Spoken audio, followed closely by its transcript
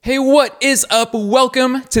Hey, what is up?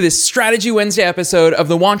 Welcome to this Strategy Wednesday episode of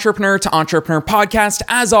the Wantrepreneur to Entrepreneur podcast.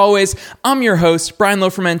 As always, I'm your host, Brian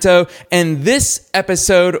Lofermento, and this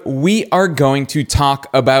episode, we are going to talk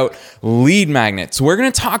about lead magnets. We're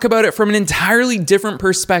going to talk about it from an entirely different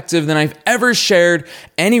perspective than I've ever shared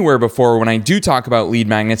anywhere before when I do talk about lead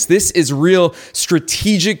magnets. This is real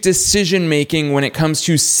strategic decision making when it comes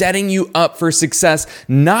to setting you up for success,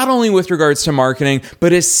 not only with regards to marketing,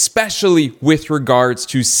 but especially with regards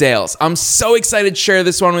to sales. I'm so excited to share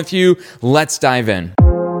this one with you. Let's dive in.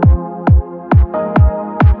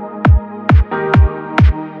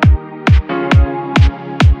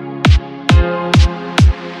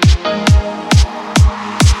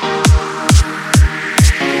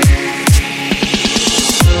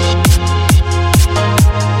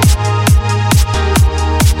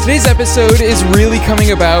 Today's episode is really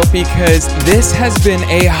coming about because this has been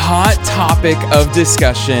a hot topic of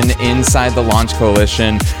discussion inside the Launch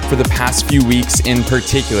Coalition for the past few weeks in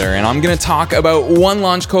particular. And I'm going to talk about one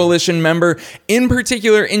Launch Coalition member in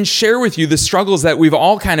particular and share with you the struggles that we've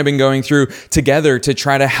all kind of been going through together to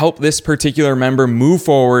try to help this particular member move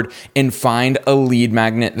forward and find a lead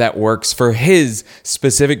magnet that works for his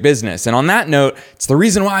specific business. And on that note, it's the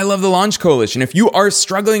reason why I love the Launch Coalition. If you are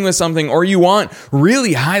struggling with something or you want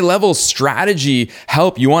really high-level strategy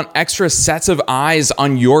help, you want extra sets of eyes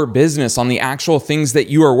on your business, on the actual things that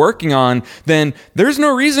you are working on, then there's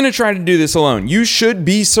no reason to try to do this alone. You should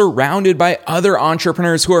be surrounded by other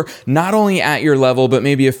entrepreneurs who are not only at your level, but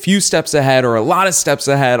maybe a few steps ahead or a lot of steps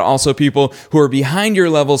ahead. Also people who are behind your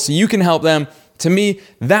level so you can help them. To me,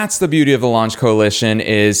 that's the beauty of the Launch Coalition.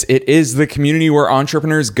 It is the community where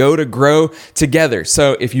entrepreneurs go to grow together.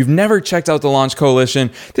 So if you've never checked out the Launch Coalition,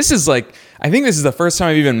 I think this is the first time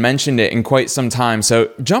I've even mentioned it in quite some time.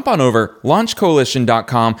 So jump on over,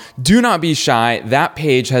 launchcoalition.com. Do not be shy. That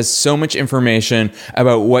page has so much information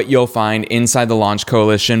about what you'll find inside the Launch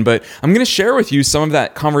Coalition. But I'm going to share with you some of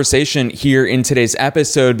that conversation here in today's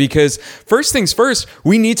episode because first things first,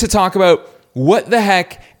 we need to talk about what the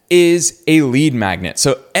heck is a lead magnet.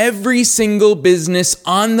 So every single business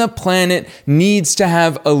on the planet needs to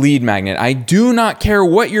have a lead magnet. I do not care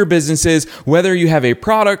what your business is, whether you have a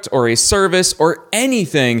product or a service or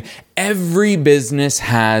anything, every business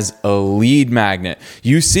has a lead magnet.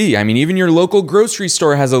 You see, even your local grocery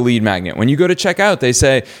store has a lead magnet. When you go to check out, they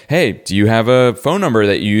say, hey, do you have a phone number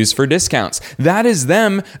that you use for discounts? That is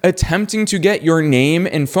them attempting to get your name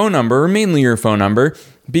and phone number, or mainly your phone number,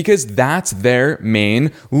 because that's their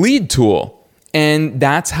main lead tool. And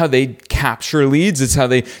that's how they capture leads. It's how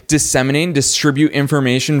they disseminate and distribute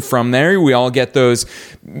information from there. We all get those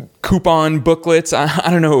coupon booklets. I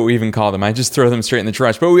don't know what we even call them. I just throw them straight in the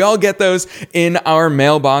trash. But we all get those in our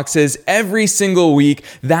mailboxes every single week.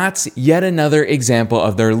 That's yet another example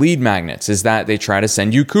of their lead magnets, is that they try to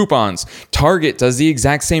send you coupons. Target does the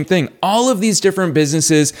exact same thing. All of these different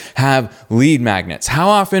businesses have lead magnets. How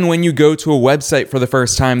often when you go to a website for the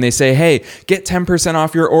first time, they say, hey, get 10%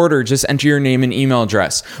 off your order. Just enter your name and email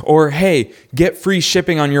address. Or, hey, get free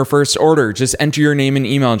shipping on your first order. Just enter your name and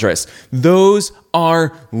email address. Those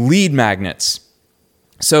are lead magnets.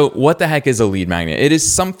 So what the heck is a lead magnet? It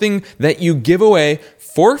is something that you give away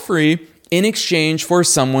for free in exchange for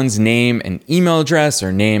someone's name and email address,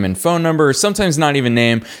 or name and phone number, or sometimes not even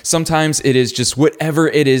name. Sometimes it is just whatever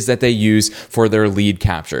it is that they use for their lead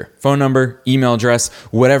capture. Phone number, email address,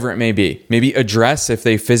 whatever it may be. Maybe address if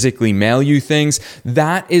they physically mail you things.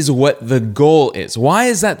 That is what the goal is. Why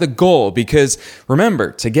is that the goal? Because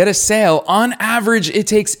remember, to get a sale, on average, it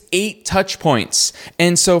takes 8 touch points.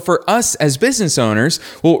 And so for us as business owners,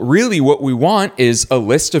 well, really what we want is a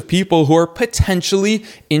list of people who are potentially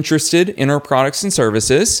interested in our products and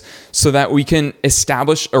services so that we can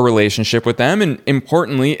establish a relationship with them and,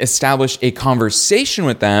 importantly, establish a conversation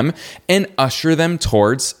with them and usher them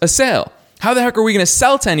towards a sale. How the heck are we going to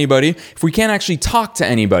sell to anybody if we can't actually talk to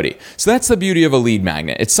anybody? So that's the beauty of a lead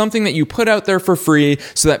magnet. It's something that you put out there for free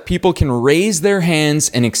so that people can raise their hands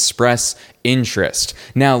and express interest.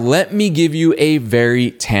 Now, let me give you a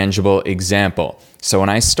very tangible example. So when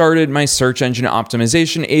I started my search engine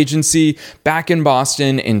optimization agency back in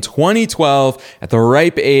Boston in 2012, at the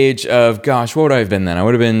ripe age of, what would I have been then? I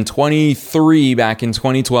would have been 23 back in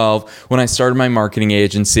 2012 when I started my marketing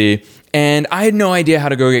agency. And I had no idea how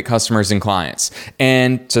to go get customers and clients.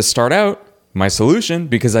 And to start out, my solution,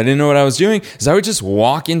 because I didn't know what I was doing, is I would just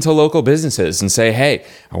walk into local businesses and say, hey,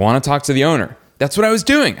 I want to talk to the owner. That's what I was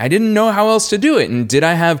doing. I didn't know how else to do it. And did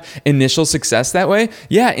I have initial success that way?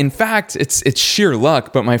 Yeah, in fact, it's sheer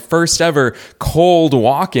luck. But my first ever cold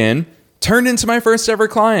walk-in turned into my first ever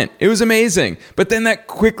client. It was amazing. But then that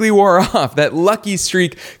quickly wore off. That lucky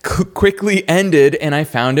streak quickly ended, and I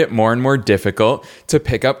found it more and more difficult to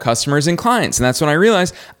pick up customers and clients. And that's when I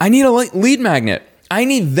realized I need a lead magnet. I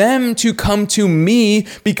need them to come to me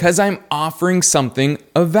because I'm offering something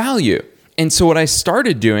of value. And so what I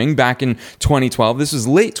started doing back in 2012, this was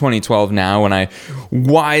late 2012 now, when I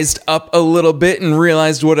wised up a little bit and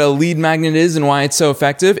realized what a lead magnet is and why it's so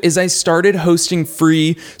effective, is I started hosting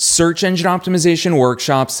free search engine optimization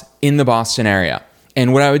workshops in the Boston area.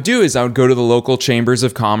 And what I would do is I would go to the local chambers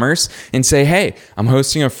of commerce and say, hey, I'm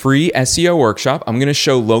hosting a free SEO workshop. I'm going to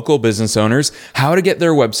show local business owners how to get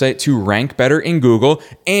their website to rank better in Google,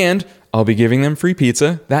 and I'll be giving them free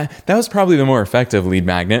pizza. That was probably the more effective lead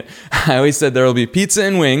magnet. I always said there will be pizza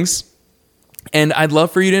and wings, and I'd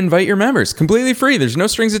love for you to invite your members. Completely free. There's no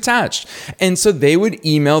strings attached. And so they would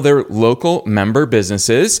email their local member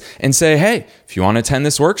businesses and say, hey, if you want to attend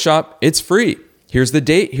this workshop, it's free. Here's the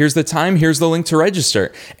date, here's the time, here's the link to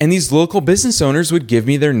register. And these local business owners would give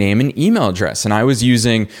me their name and email address. And I was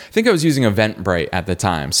using Eventbrite at the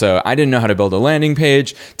time. So I didn't know how to build a landing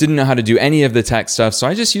page, didn't know how to do any of the tech stuff. So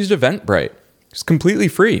I just used Eventbrite. It's completely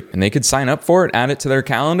free, and they could sign up for it, add it to their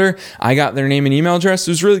calendar. I got their name and email address.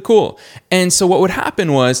 It was really cool. And so what would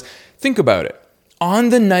happen was, think about it. On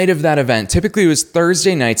the night of that event, typically it was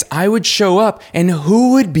Thursday nights, I would show up, and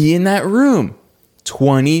who would be in that room?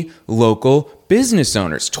 20 local business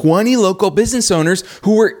owners, 20 local business owners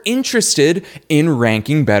who were interested in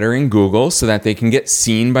ranking better in Google so that they can get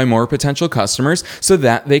seen by more potential customers, so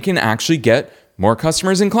that they can actually get more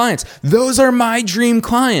customers and clients. Those are my dream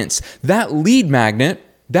clients. That lead magnet,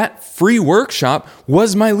 that free workshop,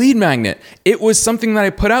 was my lead magnet. It was something that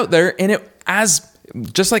I put out there, and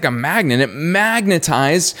just like a magnet, it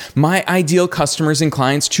magnetized my ideal customers and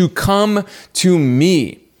clients to come to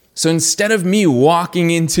me. So instead of me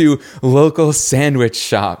walking into local sandwich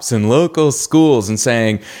shops and local schools and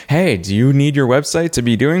saying, hey, do you need your website to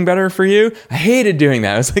be doing better for you? I hated doing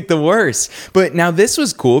that. It was like the worst. But now this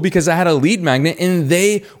was cool because I had a lead magnet and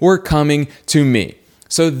they were coming to me.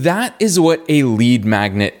 So that is what a lead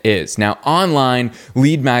magnet is. Now, online,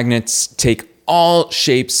 lead magnets take all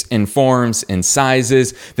shapes and forms and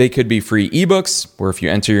sizes. They could be free ebooks, where if you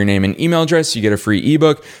enter your name and email address, you get a free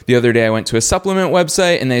ebook. The other day I went to a supplement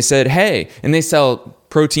website and they said, hey, and they sell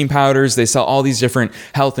protein powders. They sell all these different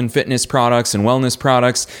health and fitness products and wellness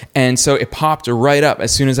products. And so it popped right up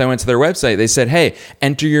as soon as I went to their website. They said, hey,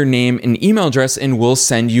 enter your name and email address and we'll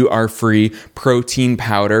send you our free protein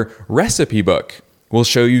powder recipe book. We'll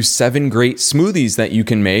show you 7 great smoothies that you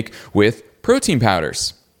can make with protein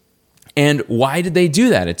powders. And why did they do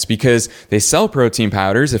that? It's because they sell protein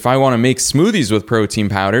powders. If I want to make smoothies with protein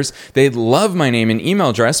powders, they'd love my name and email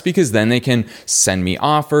address, because then they can send me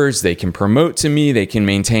offers, they can promote to me, they can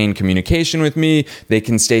maintain communication with me, they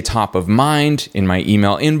can stay top of mind in my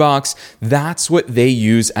email inbox. That's what they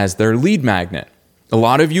use as their lead magnet. A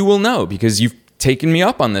lot of you will know because you've taken me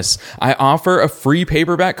up on this. I offer a free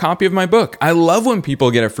paperback copy of my book. I love when people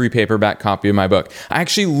get a free paperback copy of my book. I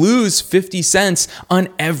actually lose 50 cents on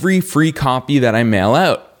every free copy that I mail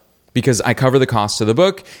out because I cover the cost of the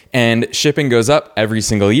book, and shipping goes up every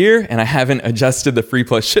single year, and I haven't adjusted the free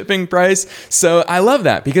plus shipping price. So I love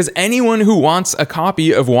that, because anyone who wants a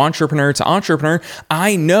copy of Wantrepreneur to Entrepreneur,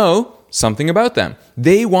 I know something about them.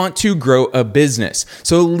 They want to grow a business.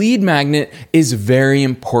 So a lead magnet is very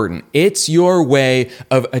important. It's your way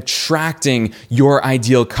of attracting your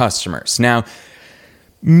ideal customers. Now,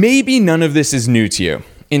 maybe none of this is new to you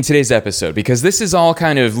in today's episode, because this is all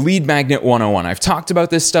kind of lead magnet 101. I've talked about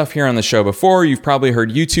this stuff here on the show before. You've probably heard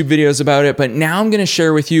YouTube videos about it, but now I'm going to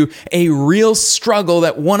share with you a real struggle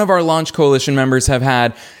that one of our Launch Coalition members have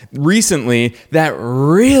had recently that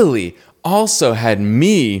really also had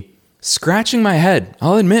me scratching my head,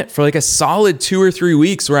 I'll admit, for like a solid 2 or 3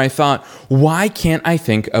 weeks, where I thought, why can't I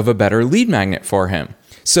think of a better lead magnet for him?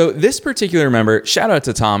 So this particular member, shout out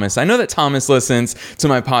to Thomas. I know that Thomas listens to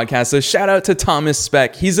my podcast, so shout out to Thomas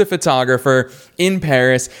Speck. He's a photographer in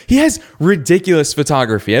Paris. He has ridiculous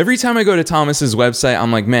photography. Every time I go to Thomas's website,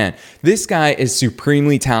 I'm like, man, this guy is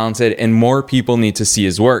supremely talented and more people need to see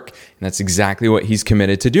his work. And that's exactly what he's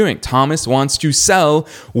committed to doing. Thomas wants to sell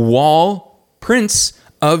wall prints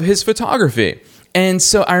of his photography. And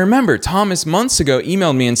so I remember Thomas months ago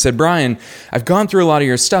emailed me and said, Brian, I've gone through a lot of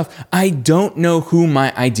your stuff. I don't know who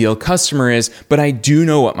my ideal customer is, but I do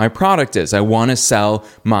know what my product is. I want to sell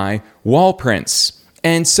my wall prints.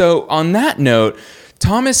 And so on that note,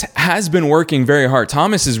 Thomas has been working very hard.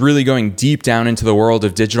 Thomas is really going deep down into the world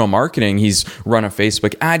of digital marketing. He's run a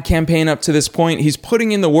Facebook ad campaign up to this point. He's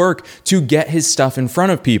putting in the work to get his stuff in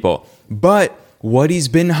front of people. But what he's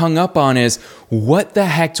been hung up on is, what the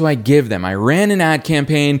heck do I give them? I ran an ad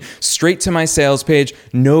campaign straight to my sales page.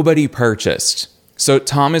 Nobody purchased. So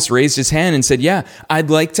Thomas raised his hand and said, yeah,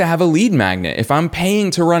 I'd like to have a lead magnet. If I'm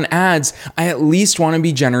paying to run ads, I at least want to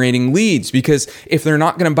be generating leads, because if they're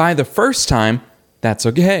not going to buy the first time, that's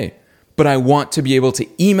okay. But I want to be able to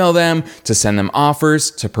email them, to send them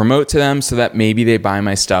offers, to promote to them so that maybe they buy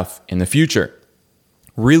my stuff in the future.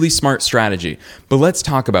 Really smart strategy. But let's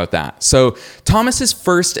talk about that. So Thomas's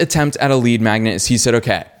first attempt at a lead magnet is he said,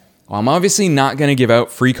 okay, well, I'm obviously not going to give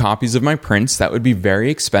out free copies of my prints. That would be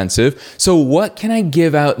very expensive. So what can I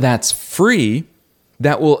give out that's free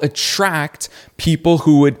that will attract people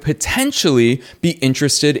who would potentially be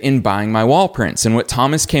interested in buying my wall prints? And what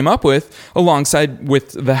Thomas came up with, alongside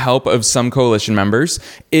with the help of some coalition members,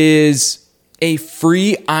 is a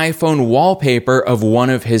free iPhone wallpaper of one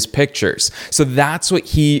of his pictures. So that's what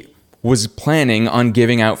he was planning on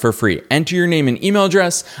giving out for free. Enter your name and email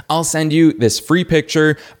address. I'll send you this free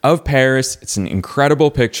picture of Paris. It's an incredible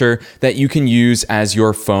picture that you can use as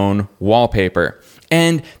your phone wallpaper.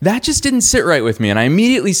 And that just didn't sit right with me. And I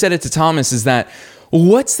immediately said it to Thomas, is that,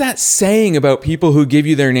 what's that saying about people who give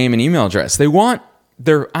you their name and email address? They want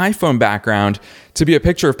their iPhone background to be a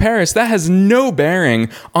picture of Paris. That has no bearing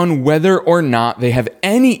on whether or not they have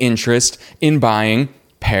any interest in buying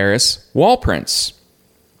Paris wall prints.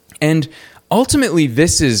 And ultimately,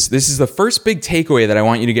 this is the first big takeaway that I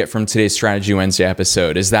want you to get from today's Strategy Wednesday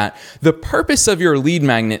episode, is that the purpose of your lead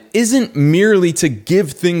magnet isn't merely to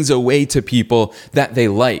give things away to people that they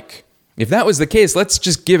like. If that was the case, let's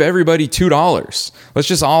just give everybody $2. Let's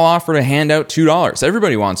just all offer to hand out $2.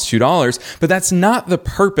 Everybody wants $2, but that's not the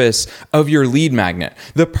purpose of your lead magnet.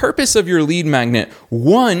 The purpose of your lead magnet,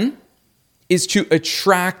 one, is to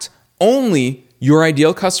attract only your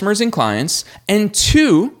ideal customers and clients, and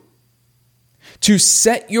two, to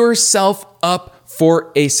set yourself up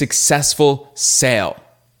for a successful sale.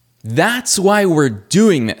 That's why we're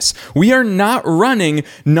doing this. We are not running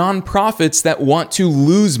nonprofits that want to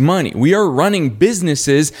lose money. We are running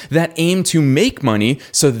businesses that aim to make money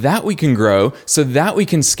so that we can grow, so that we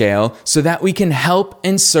can scale, so that we can help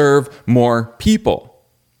and serve more people.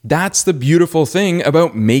 That's the beautiful thing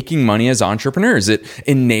about making money as entrepreneurs. It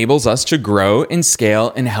enables us to grow and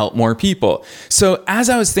scale and help more people. So as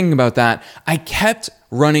I was thinking about that, I kept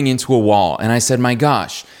running into a wall, and I said, my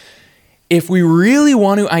gosh, if we really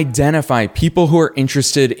want to identify people who are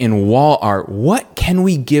interested in wall art, what can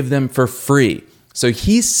we give them for free? So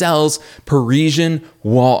he sells Parisian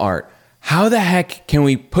wall art. How the heck can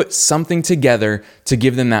we put something together to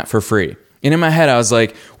give them that for free? And in my head, I was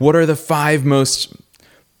like, what are the 5 most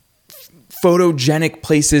photogenic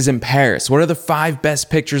places in Paris? What are the 5 best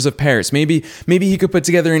pictures of Paris? Maybe he could put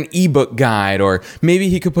together an ebook guide, or maybe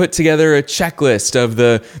he could put together a checklist of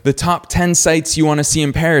the top 10 sites you want to see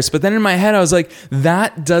in Paris. But then in my head, I was like,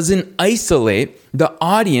 that doesn't isolate the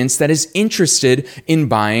audience that is interested in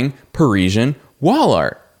buying Parisian wall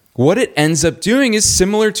art. What it ends up doing is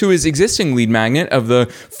similar to his existing lead magnet of the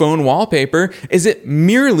phone wallpaper, is it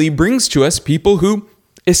merely brings to us people who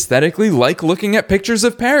aesthetically like looking at pictures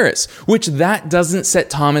of Paris, which that doesn't set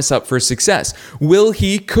Thomas up for success.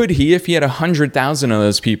 Could he, if he had 100,000 of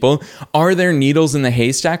those people, are there needles in the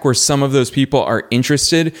haystack where some of those people are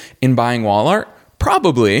interested in buying wall art?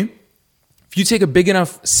 Probably. If you take a big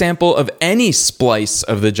enough sample of any splice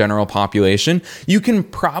of the general population, you can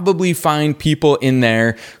probably find people in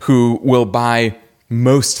there who will buy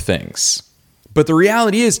most things. But the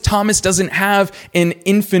reality is, Thomas doesn't have an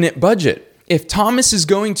infinite budget. If Thomas is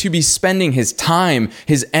going to be spending his time,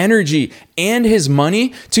 his energy, and his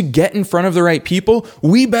money to get in front of the right people,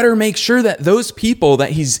 we better make sure that those people that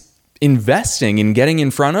he's investing in getting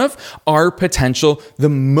in front of are the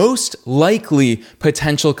most likely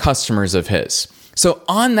potential customers of his. So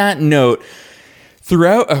on that note,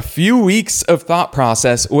 throughout a few weeks of thought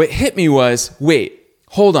process, what hit me was, wait,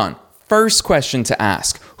 hold on. First question to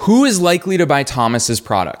ask, who is likely to buy Thomas's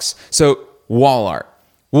products? So wall art.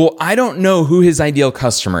 Well, I don't know who his ideal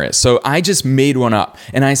customer is, so I just made one up.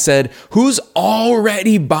 And I said, who's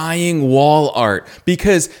already buying wall art?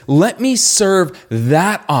 Because let me serve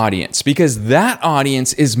that audience, because that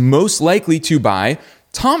audience is most likely to buy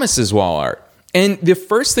Thomas's wall art. And the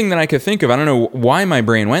first thing that I could think of, I don't know why my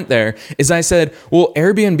brain went there, is I said, well,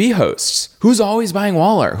 Airbnb hosts. Who's always buying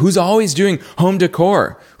wall art? Who's always doing home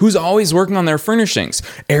decor? Who's always working on their furnishings?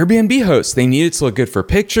 Airbnb hosts. They need it to look good for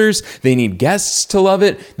pictures. They need guests to love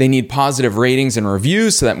it. They need positive ratings and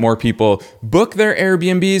reviews so that more people book their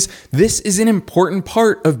Airbnbs. This is an important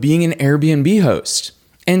part of being an Airbnb host.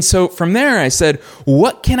 And so from there, I said,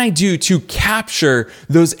 what can I do to capture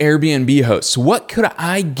those Airbnb hosts? What could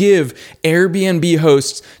I give Airbnb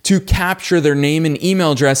hosts to capture their name and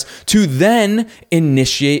email address to then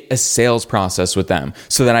initiate a sales process with them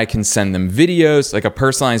so that I can send them videos, like a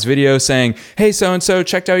personalized video saying, hey, so-and-so,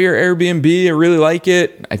 checked out your Airbnb. I really like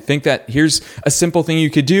it. I think that here's a simple thing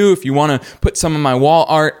you could do. If you want to put some of my wall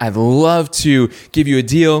art, I'd love to give you a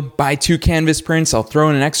deal. Buy 2 canvas prints. I'll throw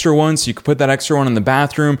in an extra one so you can put that extra one in the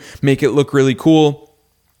bathroom, make it look really cool.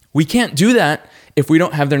 We can't do that if we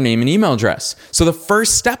don't have their name and email address. So the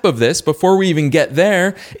first step of this, before we even get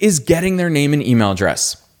there, is getting their name and email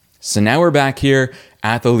address. So now we're back here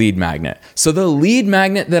at the lead magnet. So the lead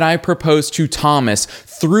magnet that I proposed to Thomas,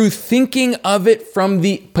 through thinking of it from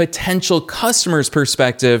the potential customer's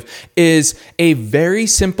perspective, is a very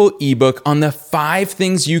simple ebook on the 5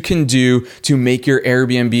 things you can do to make your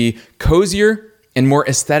Airbnb cozier and more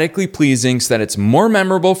aesthetically pleasing so that it's more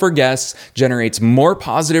memorable for guests, generates more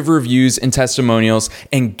positive reviews and testimonials,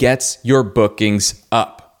 and gets your bookings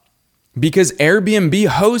up. Because Airbnb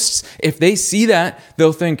hosts, if they see that,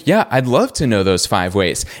 they'll think, yeah, I'd love to know those 5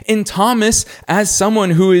 ways. And Thomas, as someone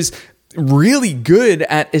who is really good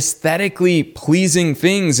at aesthetically pleasing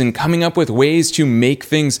things and coming up with ways to make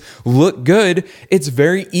things look good, it's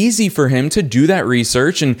very easy for him to do that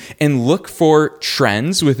research and look for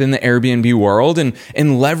trends within the Airbnb world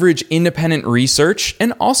and leverage independent research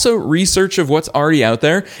and also research of what's already out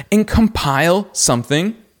there and compile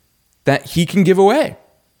something that he can give away.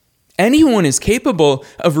 Anyone is capable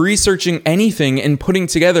of researching anything and putting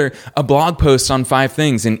together a blog post on 5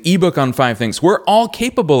 things, an ebook on 5 things. We're all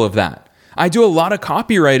capable of that. I do a lot of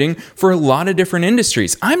copywriting for a lot of different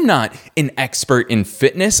industries. I'm not an expert in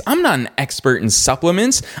fitness. I'm not an expert in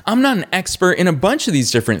supplements. I'm not an expert in a bunch of these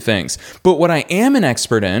different things. But what I am an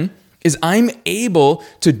expert in is I'm able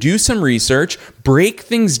to do some research, break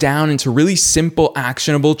things down into really simple,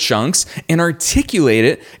 actionable chunks, and articulate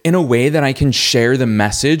it in a way that I can share the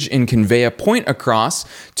message and convey a point across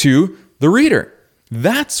to the reader.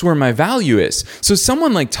 That's where my value is. So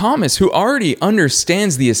someone like Thomas, who already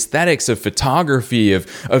understands the aesthetics of photography,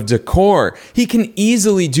 of decor, he can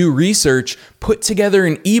easily do research, put together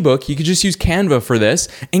an ebook. He could just use Canva for this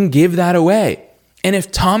and give that away. And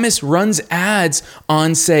if Thomas runs ads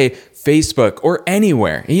on, say, Facebook or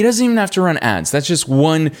anywhere, he doesn't even have to run ads. That's just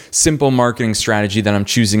one simple marketing strategy that I'm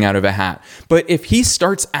choosing out of a hat. But if he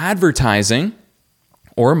starts advertising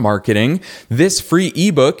or marketing this free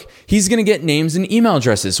ebook, he's going to get names and email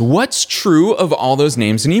addresses. What's true of all those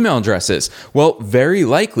names and email addresses? Well, very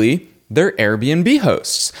likely they're Airbnb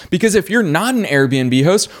hosts. Because if you're not an Airbnb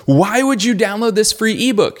host, why would you download this free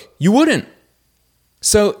ebook? You wouldn't.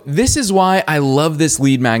 So this is why I love this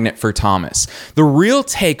lead magnet for Thomas. The real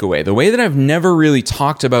takeaway, the way that I've never really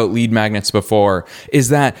talked about lead magnets before, is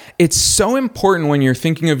that it's so important when you're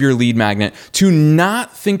thinking of your lead magnet to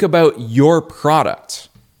not think about your product,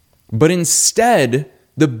 but instead,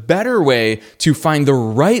 the better way to find the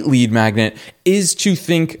right lead magnet is to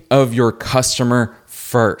think of your customer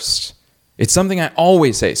first. It's something I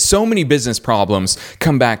always say. So many business problems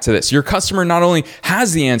come back to this. Your customer not only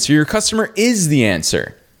has the answer, your customer is the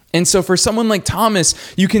answer. And so for someone like Thomas,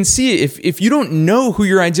 you can see if you don't know who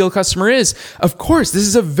your ideal customer is, of course, this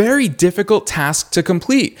is a very difficult task to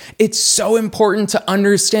complete. It's so important to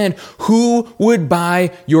understand who would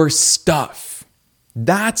buy your stuff.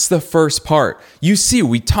 That's the first part. You see,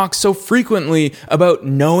 we talk so frequently about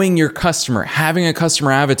knowing your customer, having a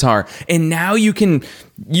customer avatar, and now you can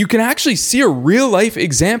actually see a real life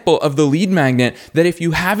example of the lead magnet that if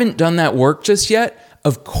you haven't done that work just yet,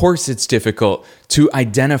 of course it's difficult to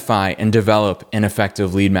identify and develop an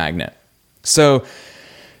effective lead magnet. So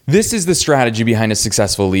this is the strategy behind a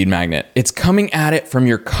successful lead magnet. It's coming at it from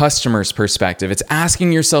your customer's perspective. It's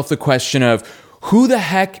asking yourself the question of who the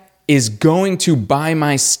heck is going to buy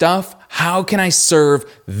my stuff? How can I serve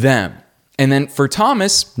them? And then for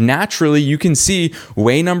Thomas, naturally, you can see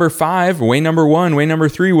way number 5, way number 1, way number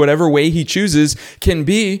 3, whatever way he chooses can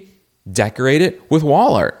be decorate it with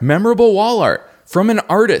wall art, memorable wall art from an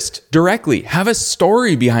artist directly. Have a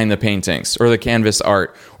story behind the paintings or the canvas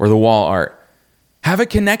art or the wall art. Have a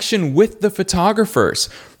connection with the photographers.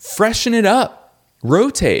 Freshen it up.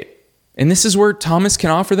 Rotate. And this is where Thomas can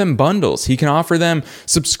offer them bundles. He can offer them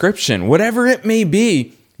subscription, whatever it may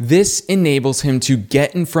be. This enables him to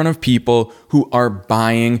get in front of people who are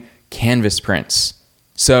buying canvas prints.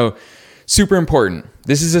 So super important.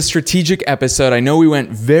 This is a strategic episode. I know we went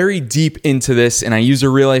very deep into this and I used a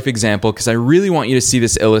real life example because I really want you to see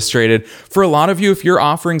this illustrated. For a lot of you, if you're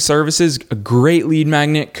offering services, a great lead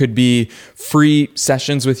magnet could be free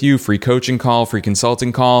sessions with you, free coaching call, free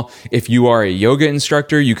consulting call. If you are a yoga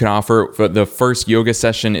instructor, you can offer the first yoga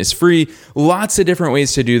session is free. Lots of different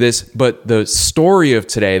ways to do this, but the story of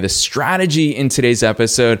today, the strategy in today's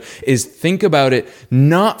episode is think about it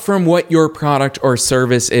not from what your product or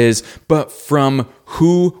service is, but from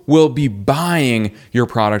who will be buying your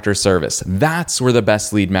product or service. That's where the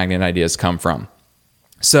best lead magnet ideas come from.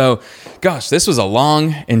 So, gosh, this was a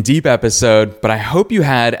long and deep episode, but I hope you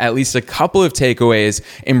had at least a couple of takeaways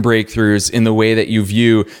and breakthroughs in the way that you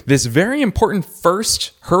view this very important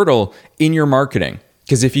first hurdle in your marketing.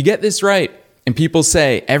 Because if you get this right, and people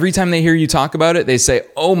say, every time they hear you talk about it, they say,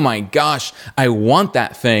 oh my gosh, I want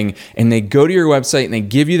that thing. And they go to your website and they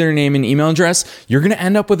give you their name and email address, you're going to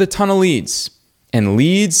end up with a ton of leads. And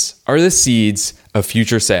leads are the seeds of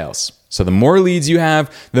future sales. So the more leads you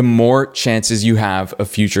have, the more chances you have of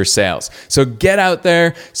future sales. So get out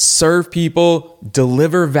there, serve people,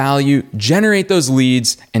 deliver value, generate those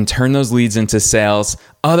leads, and turn those leads into sales.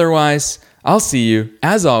 Otherwise, I'll see you,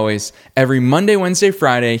 as always, every Monday, Wednesday,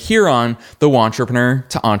 Friday here on the Wantrepreneur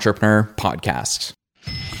to Entrepreneur podcast.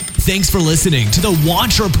 Thanks for listening to the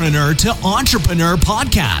Wantrepreneur to Entrepreneur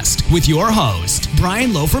podcast with your host,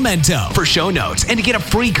 Brian Lofermento. For show notes and to get a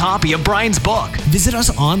free copy of Brian's book, visit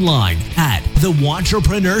us online at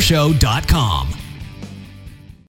thewantrepreneurshow.com.